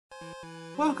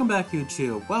Welcome back,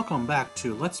 YouTube. Welcome back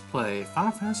to Let's Play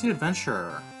Final Fantasy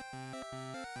Adventure.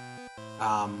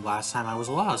 Last time I was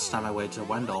lost on my way to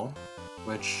Wendell,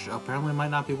 which apparently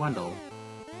might not be Wendell.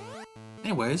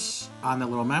 Anyways, on that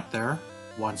little map there,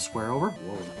 one square over,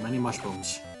 whoa, many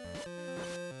mushrooms.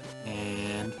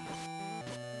 And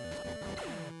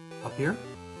up here,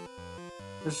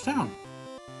 there's a town.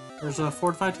 There's a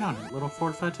fortified town, a little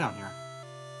fortified town here.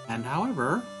 And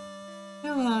however,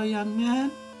 hello, young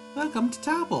man. Welcome to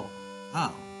Topple.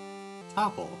 Oh,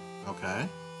 Topple. Okay.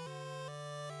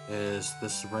 Is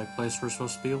this the right place we're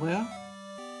supposed to be, Leia?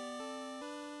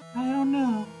 I don't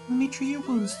know. Let me treat your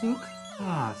wounds, Luke.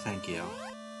 Ah, thank you.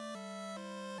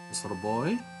 This little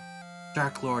boy?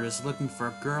 Dark Lord is looking for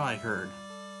a girl, I heard.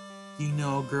 Do you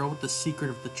know a girl with the secret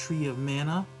of the Tree of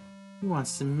Mana? He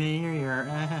wants to marry her.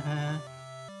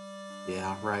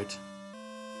 Yeah, right.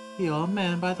 The old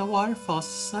man by the waterfall's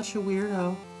such a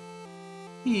weirdo.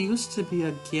 He used to be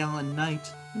a gallant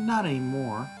knight, but not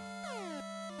anymore.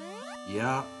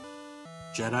 Yeah,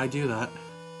 Jedi do that.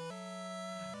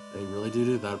 They really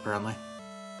do that, apparently.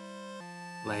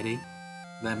 Lady,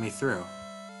 let me through.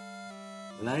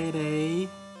 Lady!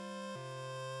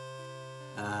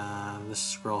 This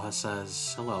scroll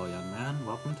says, hello, young man.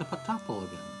 Welcome to Topple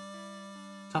again.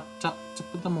 Top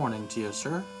of the morning to you,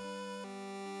 sir.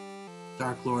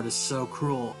 Dark Lord is so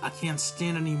cruel. I can't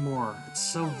stand anymore. It's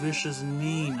so vicious and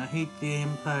mean. I hate the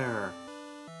Empire.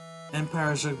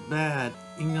 Empires are bad.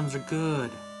 Kingdoms are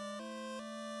good.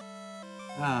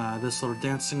 This little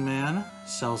dancing man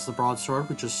sells the broadsword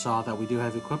we just saw that we do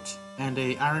have equipped, and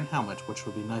a iron helmet, which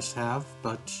would be nice to have,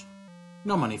 but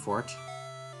no money for it.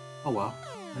 Oh well.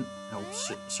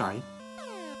 Sorry.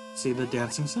 See the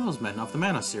dancing salesman of the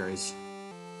Mana series.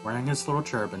 Wearing his little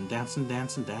turban, dancing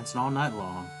all night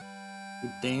long.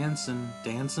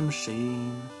 Dancing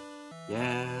machine.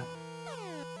 Yeah.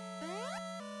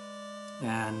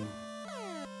 And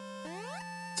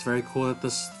it's very cool that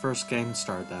this first game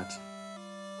started that.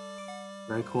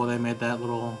 Very cool they made that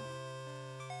little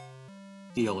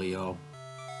dealio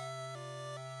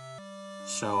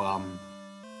so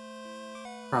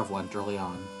prevalent early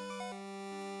on.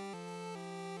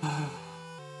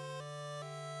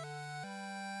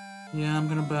 Yeah, I'm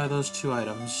gonna buy those two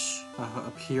items.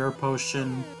 A pure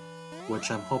potion,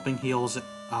 which I'm hoping heals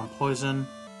poison.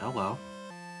 Hello.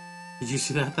 Did you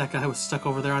see that? That guy was stuck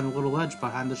over there on the little ledge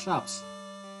behind the shops.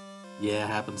 Yeah, it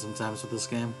happens sometimes with this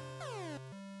game.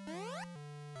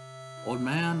 Old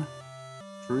man,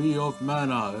 Tree of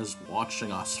Mana is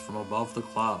watching us from above the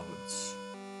clouds.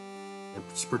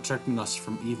 It's protecting us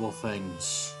from evil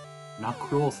things. Not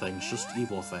cruel things, just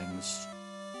evil things.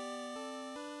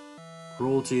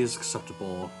 Cruelty is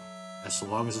acceptable, as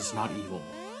long as it's not evil.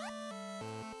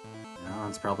 Yeah,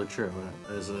 that's probably true,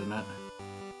 isn't it?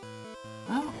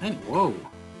 Oh, and whoa!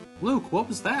 Luke, what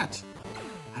was that?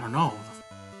 I don't know.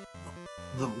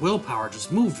 The willpower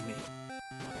just moved me.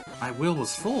 My will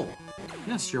was full.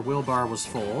 Yes, your will bar was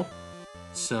full,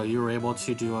 so you were able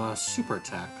to do a super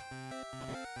attack.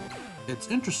 It's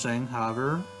interesting,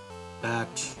 however,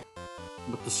 that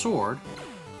with the sword,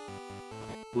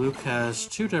 Luke has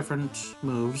two different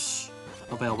moves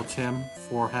available to him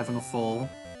for having a full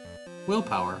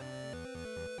willpower.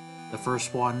 The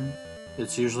first one,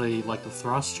 it's usually like the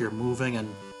thrust, you're moving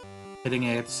and hitting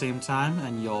it at the same time,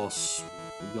 and you'll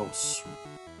fly.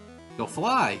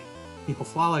 You'll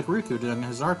fly like Riku doing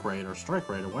his arc raid or strike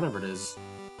raid or whatever it is.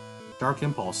 Dark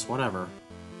Impulse, whatever.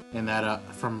 In that,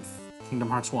 from Kingdom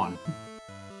Hearts 1.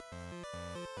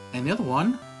 And the other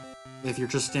one, if you're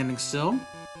just standing still,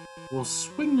 will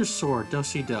swing your sword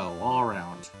do-si-do all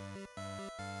around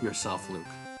yourself, Luke.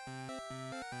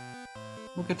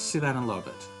 We'll get to see that in a little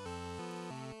bit.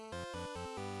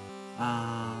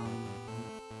 I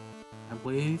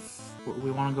believe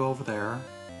we want to go over there.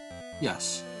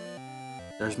 Yes.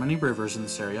 There's many rivers in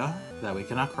this area that we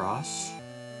cannot cross.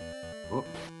 Whoop.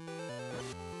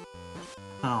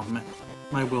 Oh man,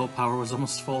 my willpower was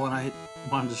almost full and I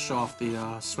wanted to show off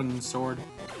the swinging sword,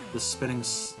 the spinning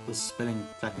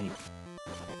technique.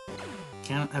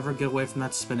 Can't ever get away from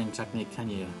that spinning technique, can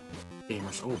you,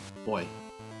 gamers? Oh boy.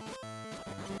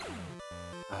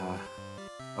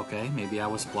 Okay, maybe I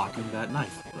was blocking that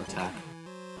knife attack.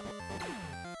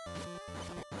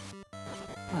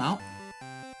 Well,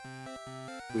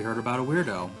 we heard about a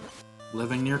weirdo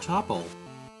living near Topple.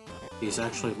 He's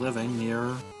actually living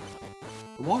near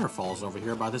the waterfalls over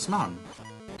here by this mountain.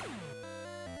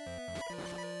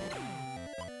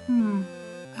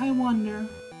 I wonder,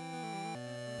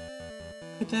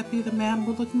 could that be the man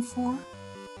we're looking for?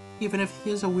 Even if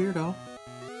he is a weirdo,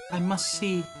 I must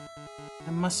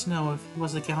know if he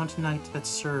was a gallant knight that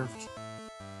served.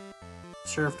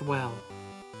 Served well.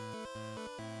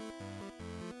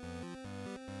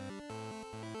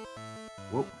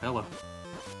 Whoa, hello.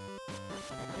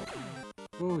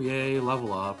 Oh, yay,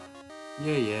 level up.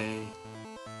 Yay, yay.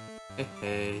 Hey,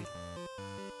 hey.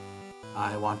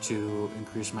 I want to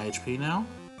increase my HP now.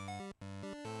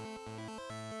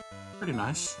 Pretty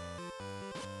nice.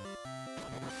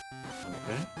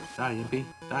 Okay, die, Impy,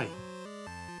 die.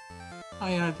 Oh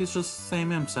yeah, these are the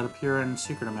same imps that appear in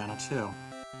Secret of Mana, too.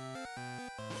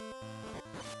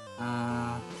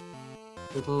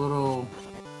 They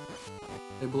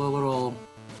blow little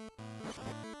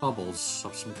bubbles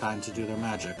of some kind to do their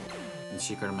magic in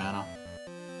Secret of Mana.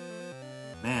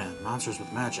 Man, monsters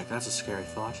with magic, that's a scary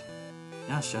thought.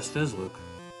 Yes, it is, Luke.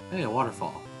 Hey, a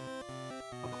waterfall.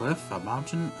 A cliff, a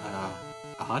mountain,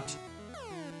 a hut.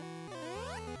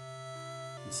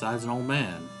 Besides an old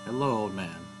man. Hello, old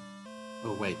man.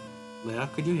 Oh, wait.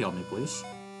 Leia, could you heal me, please?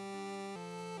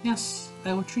 Yes,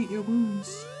 I will treat your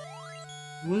wounds.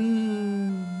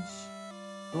 Wounds.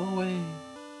 Go away.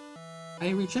 I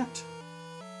reject.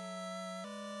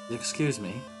 Excuse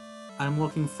me. I'm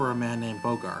looking for a man named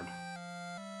Bogard.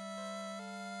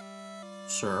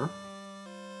 Sir?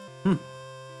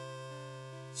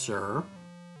 Sir?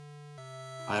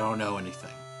 I don't know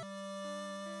anything.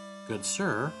 Good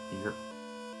sir, you're...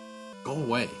 Go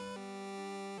away.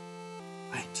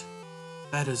 Wait.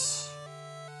 That is...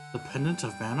 the pendant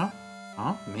of mana?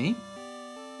 Huh? Me?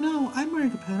 No, I'm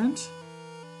wearing a pendant.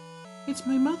 It's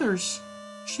my mother's.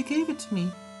 She gave it to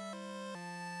me.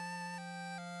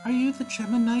 Are you the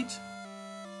Gemma Knight?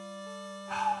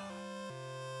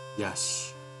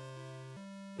 Yes.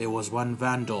 It was when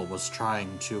Wendell was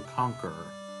trying to conquer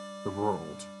the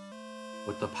world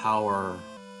with the power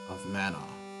of mana.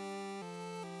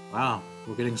 Wow,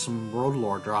 we're getting some world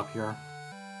lore drop here.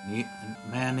 A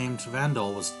man named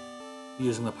Wendell was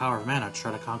using the power of mana to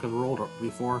try to conquer the world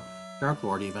before Dark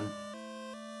Lord even.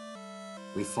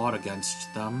 We fought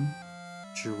against them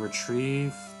to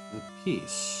retrieve the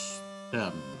peace.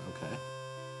 Them, okay.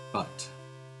 But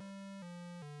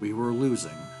we were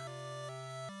losing.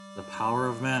 The power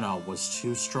of mana was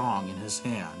too strong in his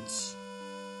hands.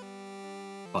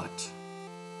 But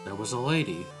there was a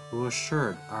lady who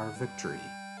assured our victory.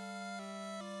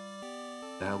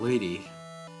 That lady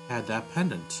had that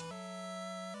pendant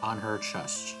on her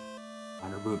chest,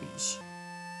 on her boobies.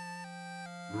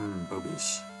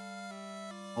 Boobies.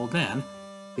 Old man,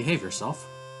 behave yourself.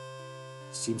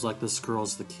 Seems like this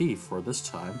girl's the key for this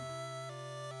time.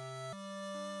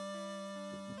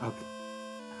 Okay.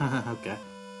 Okay.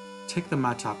 Take the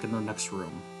mattock in the next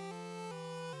room.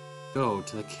 Go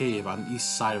to the cave on the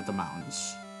east side of the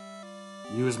mountains.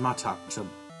 Use mattock to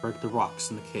break the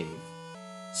rocks in the cave.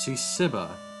 See Sibba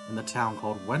in the town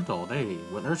called Wendell. Hey,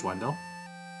 well, there's Wendell.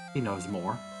 He knows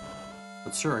more.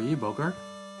 But sir, are you Bogard?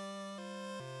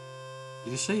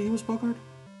 Did you say he was Bogard?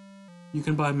 You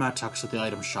can buy mattocks at the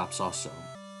item shops also.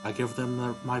 I give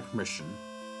them my permission.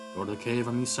 Go to the cave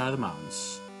on the east side of the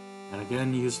mountains. And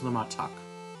again, use the mattock.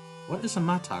 What is a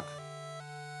mattock?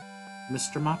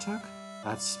 Mr. Mattock?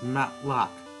 That's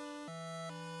Matlock.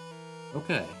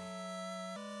 Okay.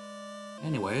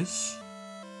 Anyways,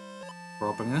 for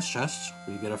opening this chest,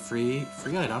 we get a free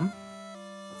item.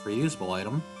 A free usable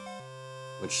item.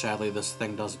 Which sadly this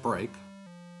thing does break.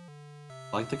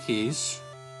 Like the keys.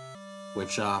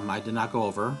 Which I did not go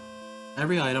over.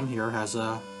 Every item here has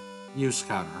a use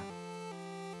counter.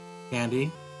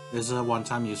 Candy is a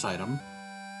one-time use item.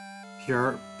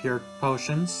 Pure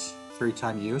potions,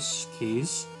 3-time use.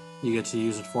 Keys, you get to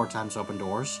use it 4 times to open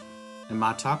doors. And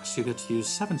mattocks, you get to use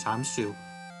 7 times to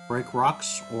break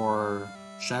rocks or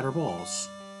shatter balls,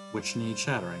 which need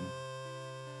shattering.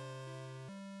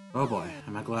 Oh boy,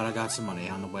 am I glad I got some money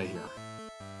on the way here.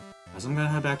 As I'm gonna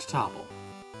head back to Topple.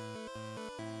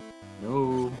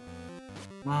 No.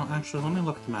 Well, actually, let me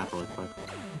look at the map really quick.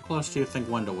 How close do you think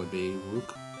Wendell would be,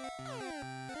 Luke?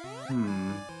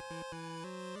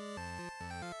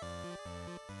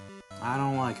 I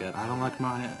don't like it. I don't like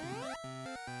my...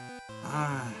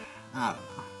 I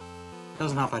don't know.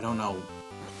 Doesn't help I don't know.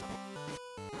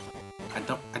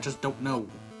 I just don't know.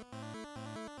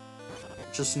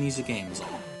 Just an easy game is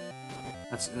all.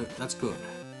 That's good.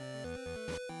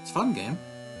 It's a fun game.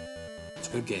 It's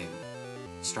a good game.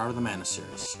 Start of the Mana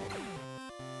series.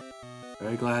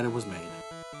 Very glad it was made.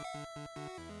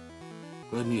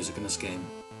 Good music in this game.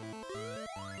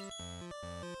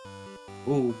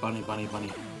 Ooh, bunny, bunny,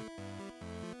 bunny.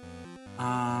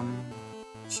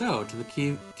 So, to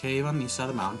the cave on the east side of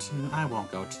the mountain, I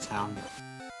won't go to town.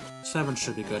 7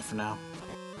 should be good for now.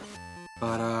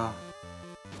 But,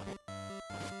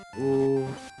 ooh,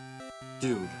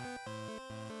 dude.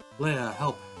 Leia,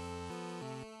 help.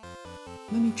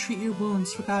 Let me treat your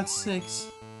wounds, for God's sakes.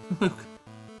 Luke.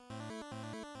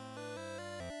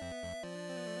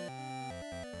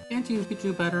 Can't you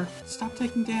do better? Stop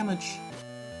taking damage.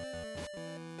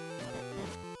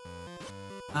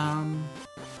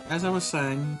 As I was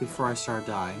saying before I started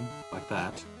dying, like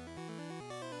that,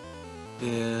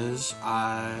 is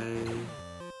I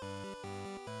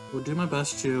will do my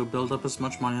best to build up as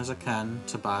much money as I can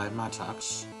to buy my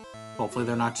tux. Hopefully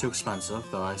they're not too expensive,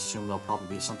 though I assume they'll probably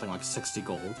be something like 60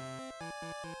 gold.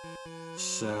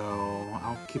 So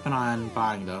I'll keep an eye on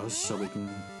buying those so we can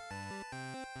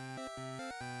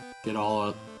get all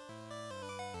of...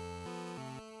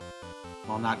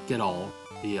 Well, not get all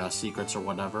the secrets or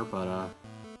whatever, but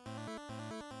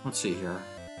let's see here.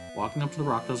 Walking up to the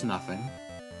rock does nothing.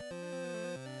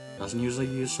 Doesn't usually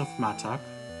use a matak.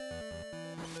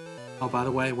 Oh, by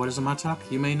the way, what is a matak?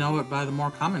 You may know it by the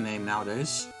more common name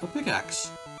nowadays, a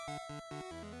pickaxe.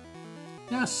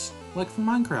 Yes, like from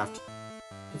Minecraft.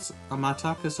 A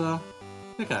matak is a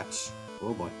pickaxe.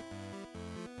 Oh boy.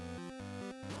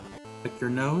 Pick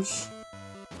your nose?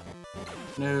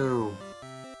 No.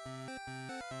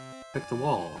 Pick the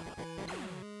wall.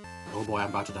 Oh boy, I'm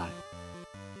about to die.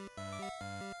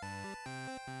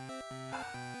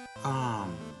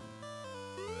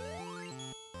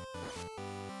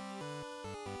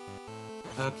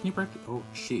 Can you break... Oh,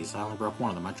 jeez, I only broke one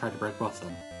of them. I tried to break both of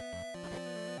them.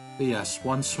 But yes,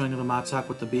 one swing of the matak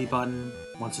with the B button,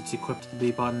 once it's equipped to the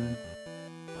B button,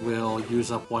 will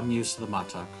use up one use of the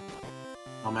matak.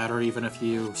 No matter even if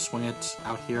you swing it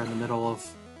out here in the middle of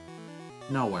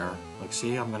nowhere. Like,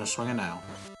 see, I'm gonna swing it now.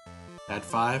 At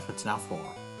 5, it's now 4.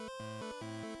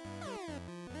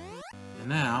 And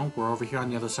now, we're over here on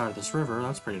the other side of this river.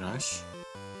 That's pretty nice.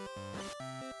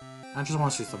 I just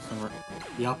want to see something.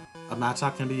 Yep, a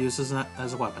matak can be used as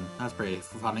a weapon. That's pretty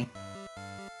funny.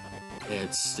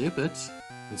 It's stupid,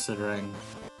 considering...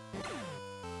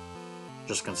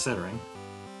 Just considering.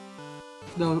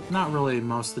 Though, not really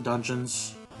most of the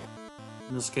dungeons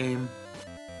in this game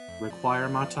require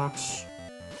mataks.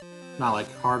 Not like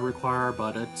hard require,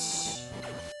 but it's...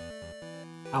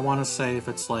 I want to say if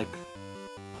it's like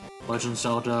Legend of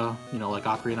Zelda, you know, like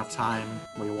Ocarina of Time,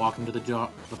 where you walk into the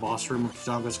boss room of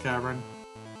Django's Cavern.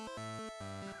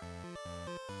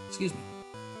 Excuse me.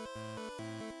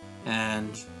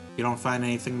 And you don't find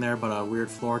anything there but a weird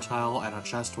floor tile and a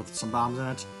chest with some bombs in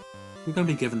it. You're gonna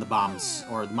be given the bombs,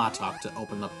 or the matak, to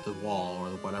open up the wall, or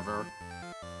whatever.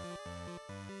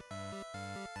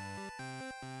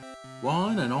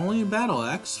 One and only battle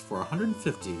axe for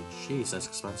 150. Jeez, that's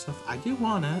expensive. I do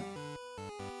want it.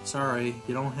 Sorry,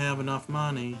 you don't have enough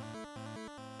money.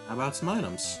 How about some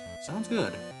items? Sounds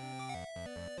good.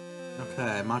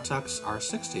 Okay, mataks are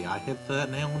 60. I hit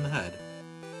that nail on the head.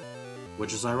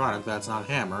 Which is ironic, that's not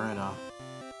a hammer, and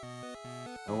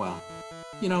oh well.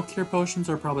 You know, cure potions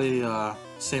are probably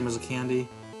same as a candy,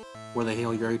 where they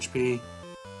heal your HP,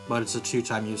 but it's a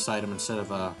 2-time use item instead of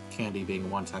a candy being a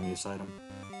 1-time use item.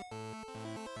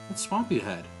 It's swampy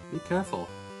ahead. Be careful.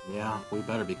 Yeah, we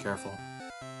better be careful.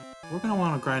 We're gonna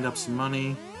want to grind up some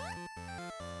money.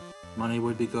 Money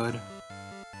would be good.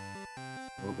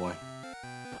 Oh boy.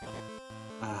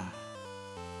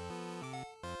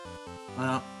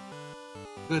 Well,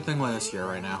 good thing Leia's here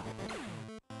right now.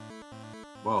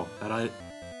 Whoa,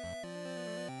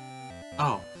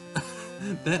 Oh,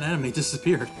 that enemy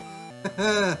disappeared.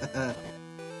 That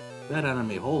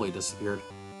enemy wholly disappeared.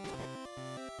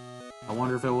 I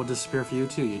wonder if it will disappear for you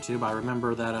too, YouTube. I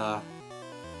remember that,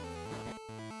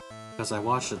 because I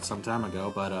watched it some time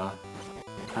ago, but,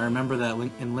 I remember that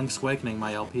in Link's Awakening,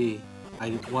 my LP,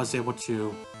 I was able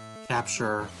to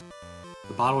capture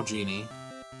the Bottle Genie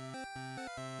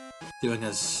doing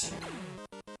his,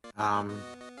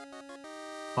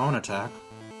 clone attack,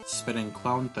 spinning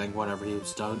clone thing, whatever he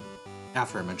was done,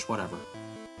 after image, whatever,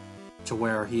 to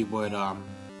where he would,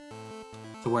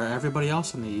 to where everybody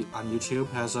else on YouTube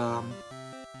has,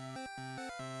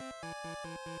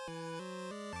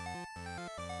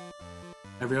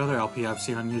 every other LP I've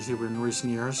seen on YouTube in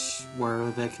recent years,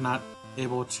 where they cannot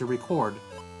able to record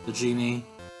the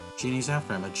Genie's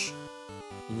after image,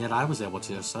 and yet I was able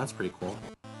to, so that's pretty cool.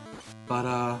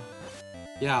 But,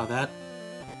 yeah,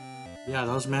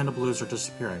 those Manda Blues are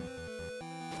disappearing.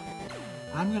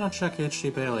 I'm gonna check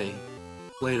H.D. Bailey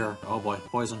later. Oh boy,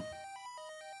 poison.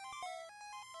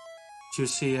 To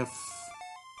see if...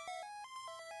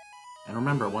 And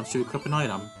remember, once you equip an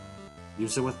item,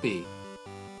 use it with B.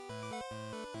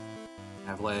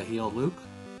 Have Leia heal Luke.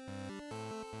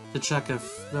 To check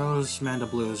if those Manda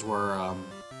Blues were,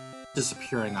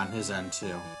 disappearing on his end,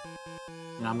 too.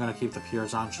 And I'm gonna keep the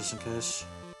Pures on just in case.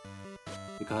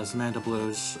 Because Manda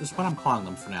Blues is what I'm calling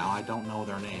them for now. I don't know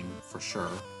their name for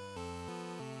sure.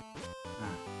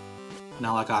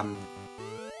 Now, like I'm...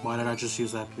 Why did I just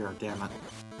use that pure? Damn it.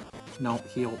 No,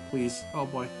 heal, please. Oh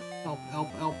boy. Help, help,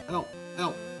 help, help,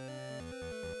 help.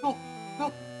 Help,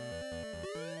 help.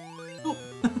 Help.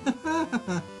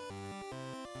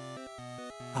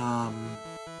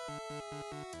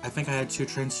 I think I had two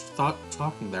trains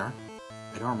talking there.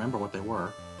 I don't remember what they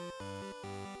were.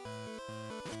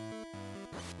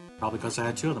 Probably because I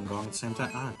had two of them going at the same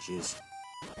time. Ah, jeez.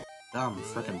 Dumb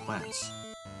frickin' plants.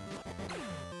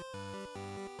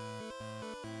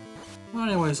 Well,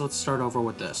 anyways, let's start over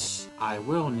with this. I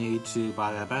will need to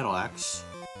buy that battle axe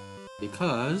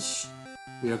because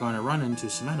we are going to run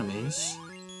into some enemies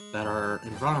that are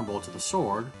invulnerable to the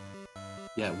sword,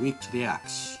 yet weak to the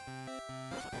axe.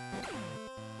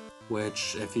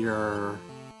 Which, if you're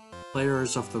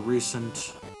players of the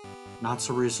recent, not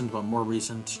so recent, but more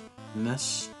recent in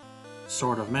this,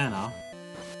 Sword of Mana,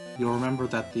 you'll remember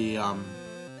that the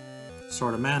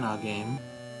Sword of Mana game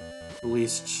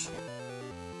released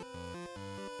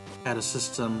had a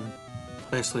system,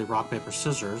 basically rock, paper,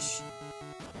 scissors,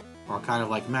 or kind of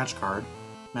like match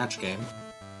game,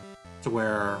 to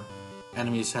where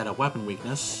enemies had a weapon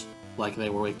weakness, like they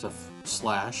were weak to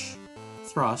slash,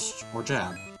 thrust, or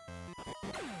jab.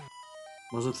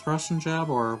 Was it thrust and jab,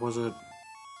 or was it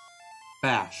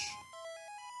bash?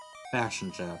 Bash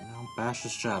and jab. No, bash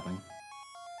is jabbing.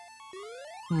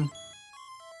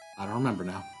 I don't remember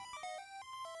now.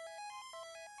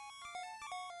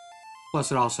 Plus,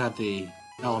 it also had the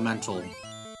elemental,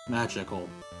 magical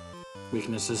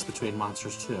weaknesses between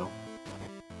monsters, too.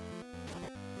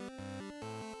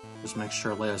 Just make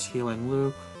sure Leia's healing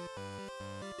Luke.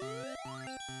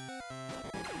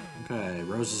 Okay,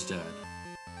 Rose is dead.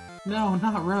 No,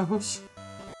 not Rose.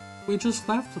 We just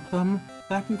left them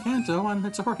back in Kanto and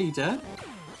it's already dead?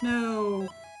 No.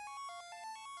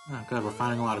 Oh, good, we're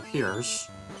finding a lot of peers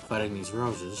fighting these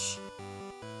roses.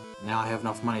 Now I have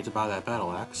enough money to buy that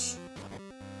battle axe.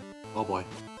 Oh boy.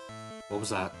 What was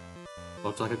that?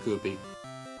 Looked like a goopy.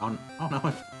 Oh no,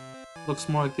 it looks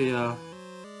more like the,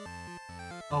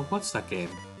 Oh, what's that game?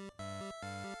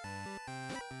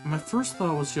 My first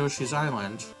thought was Yoshi's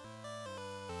Island.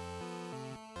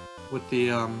 With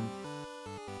the,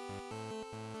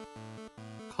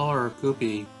 color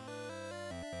goopy.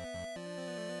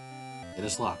 It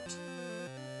is locked.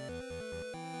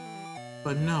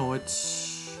 But no,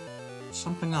 it's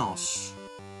something else.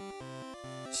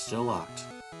 Still locked.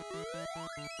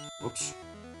 Whoops.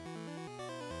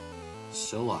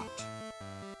 Still locked.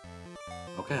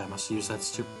 Okay, I must use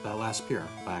that last pier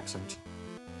by accident.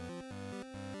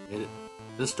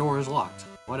 This door is locked.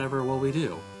 Whatever will we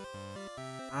do?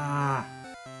 Ah,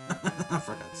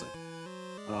 for God's sake.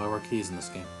 Oh, there were keys in this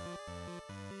game.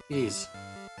 Keys.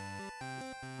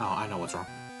 Oh, I know what's wrong.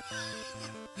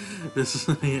 This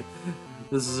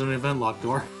is an event lock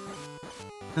door.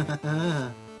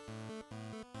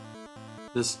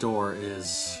 This door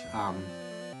is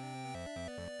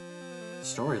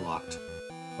story locked.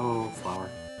 Oh, flower.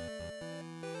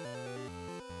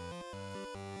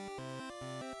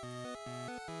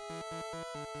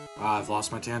 Ah, I've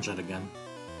lost my tangent again.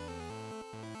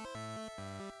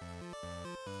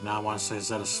 Now I want to say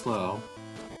Zeta slow,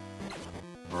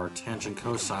 or tangent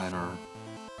cosine, or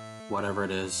whatever it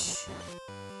is.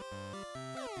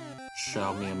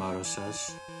 Shao Miyamoto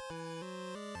says.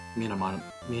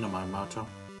 Minamoto.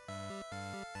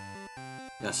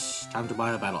 Yes, time to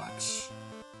buy a battle axe.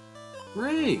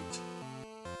 Great!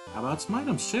 How about some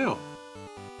items too?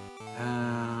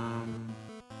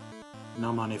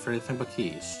 No money for anything but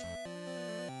keys.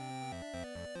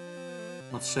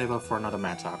 Let's save up for another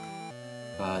Mattock.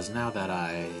 Because now that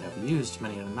I have used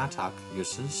many of the Mattock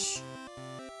uses,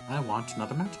 I want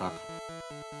another Mattock.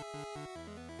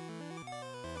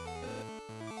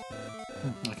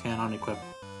 I can't unequip.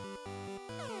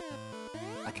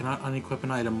 I cannot unequip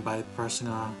an item by pressing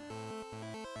a...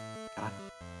 Can I?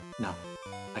 No.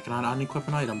 I cannot unequip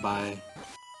an item by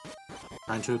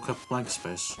trying to equip blank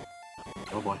space.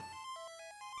 Oh boy.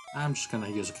 I'm just gonna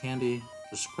use a candy,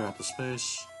 just to clear out the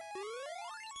space.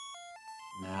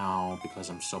 Now, because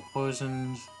I'm still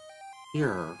poisoned,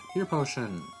 here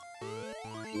potion.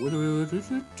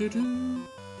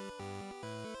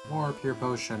 More pure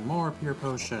potion, more pure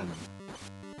potion.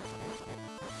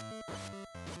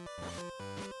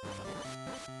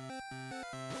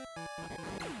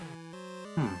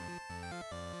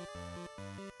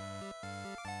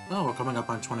 Oh, we're coming up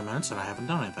on 20 minutes and I haven't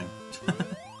done anything.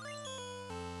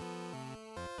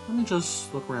 Let me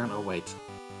just look around. Oh, wait.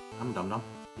 I'm dum-dum.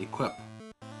 Equip.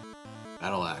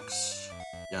 Battle axe.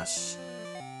 Yes.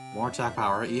 more attack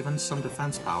power, even some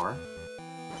defense power.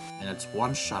 And it's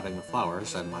one-shotting the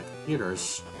flowers, and my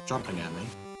computer's jumping at me.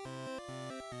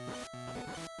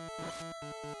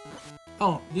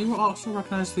 Oh, do you also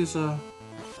recognize these,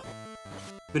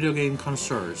 video game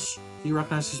connoisseurs? Do you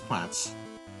recognize these plants?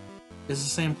 It's the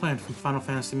same plant from Final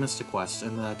Fantasy Mystic Quest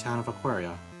in the town of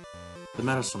Aquaria. The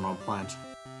medicine world plant.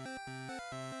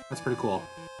 That's pretty cool.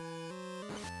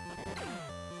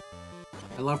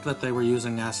 I loved that they were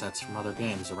using assets from other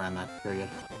games around that period.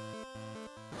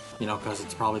 You know, because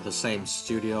it's probably the same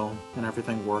studio and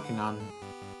everything working on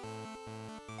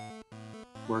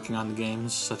the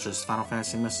games, such as Final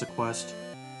Fantasy Mystic Quest,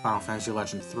 Final Fantasy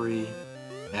Legend 3,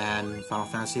 and Final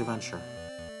Fantasy Adventure.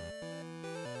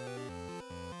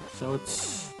 So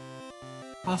it's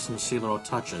awesome to see little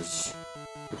touches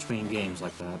between games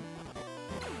like that.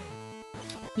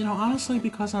 You know, honestly,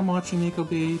 because I'm watching Nico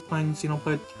be playing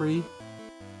Xenoblade 3,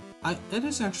 it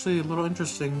is actually a little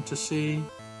interesting to see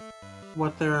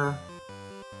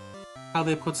how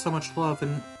they put so much love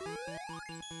and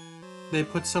they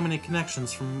put so many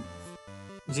connections from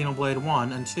Xenoblade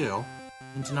 1 and 2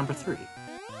 into number 3.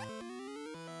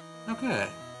 Okay,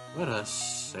 let us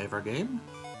save our game.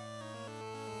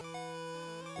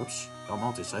 Oops, don't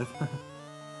multi-save.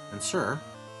 And sir,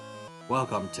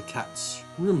 welcome to Cats.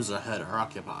 Rooms ahead are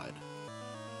occupied.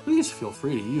 Please feel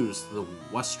free to use the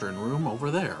western room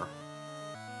over there.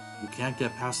 You can't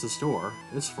get past this door.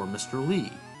 It's for Mr.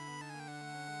 Lee.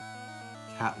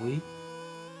 Cat Lee?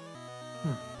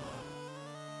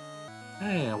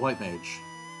 Hey, a white mage.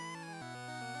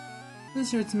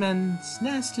 Lizard's Men's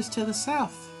nest is to the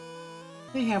south.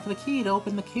 They have the key to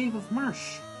open the Cave of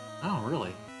Marsh. Oh,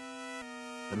 really?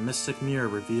 The mystic mirror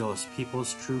reveals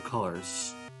people's true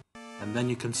colors, and then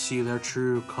you can see their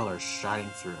true colors shining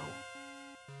through.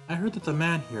 I heard that the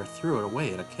man here threw it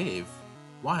away in a cave.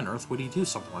 Why on earth would he do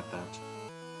something like that?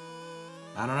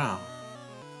 I don't know.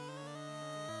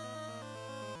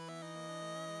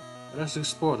 Let us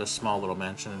explore this small little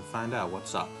mansion and find out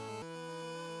what's up.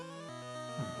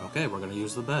 Okay, we're gonna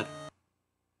use the bed.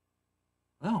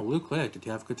 Well, Luke, Leia, did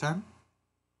you have a good time?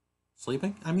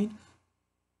 Sleeping, I mean?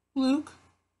 Luke?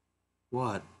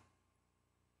 What?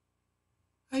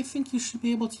 I think you should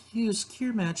be able to use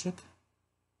cure magic.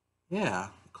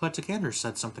 Yeah, EclecticAndrew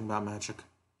said something about magic.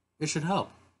 It should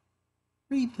help.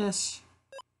 Read this.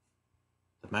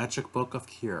 The Magic Book of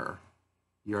Cure.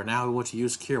 You are now able to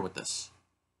use Cure with this.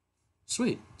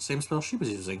 Sweet, same spell she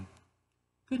was using.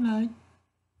 Good night.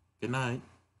 Good night.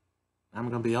 I'm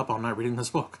gonna be up all night reading this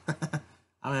book.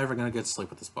 I'm never gonna get to sleep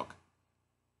with this book.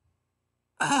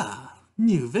 Ah,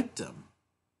 new victim.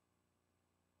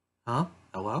 Huh?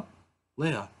 Hello?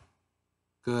 Leia.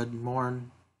 Good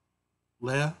morn.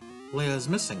 Leia? Leia is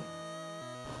missing.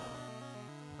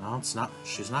 Well,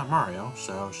 she's not Mario,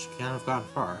 so she can't have gotten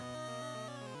far.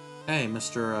 Hey,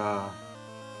 Mr.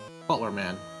 Butler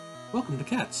Man. Welcome to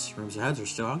Cats. Rooms ahead are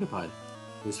still occupied.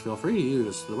 Please feel free to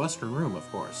use the western room, of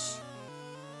course.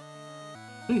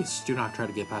 Please, do not try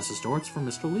to get past this door. It's for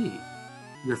Mr. Lee.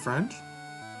 Your friend?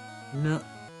 No.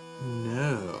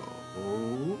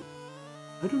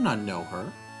 I do not know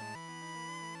her.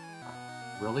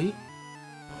 Really?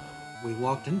 We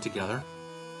walked in together.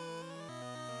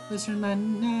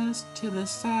 Lizardman nest to the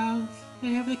south.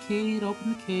 They have the key to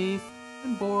open the cave.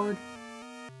 I'm bored.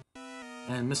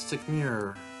 And Mystic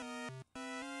Mirror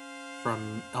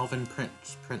from Elven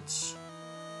Prince.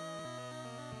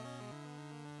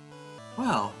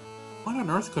 Well, what on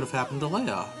earth could have happened to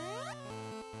Leia?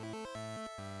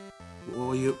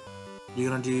 Well, you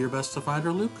gonna do your best to find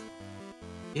her, Luke?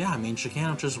 Yeah, I mean, she can't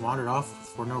have just wandered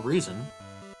off for no reason.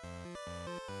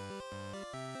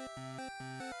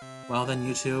 Well then,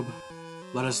 YouTube,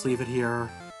 let us leave it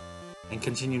here and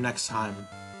continue next time,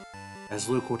 as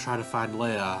Luke will try to find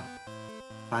Leia,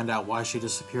 find out why she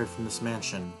disappeared from this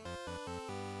mansion,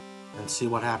 and see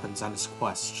what happens on his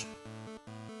quest.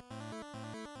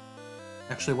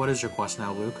 Actually, what is your quest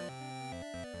now, Luke?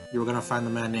 You were gonna find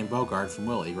the man named Bogard from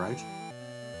Willy, right?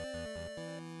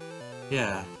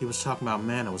 Yeah, he was talking about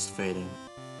mana was fading,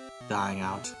 dying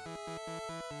out.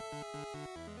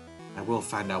 I will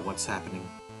find out what's happening.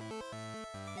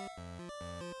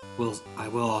 I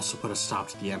will also put a stop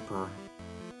to the Emperor,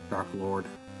 Dark Lord.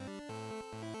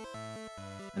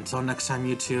 Until next time,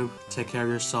 YouTube, take care of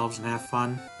yourselves and have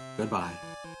fun. Goodbye.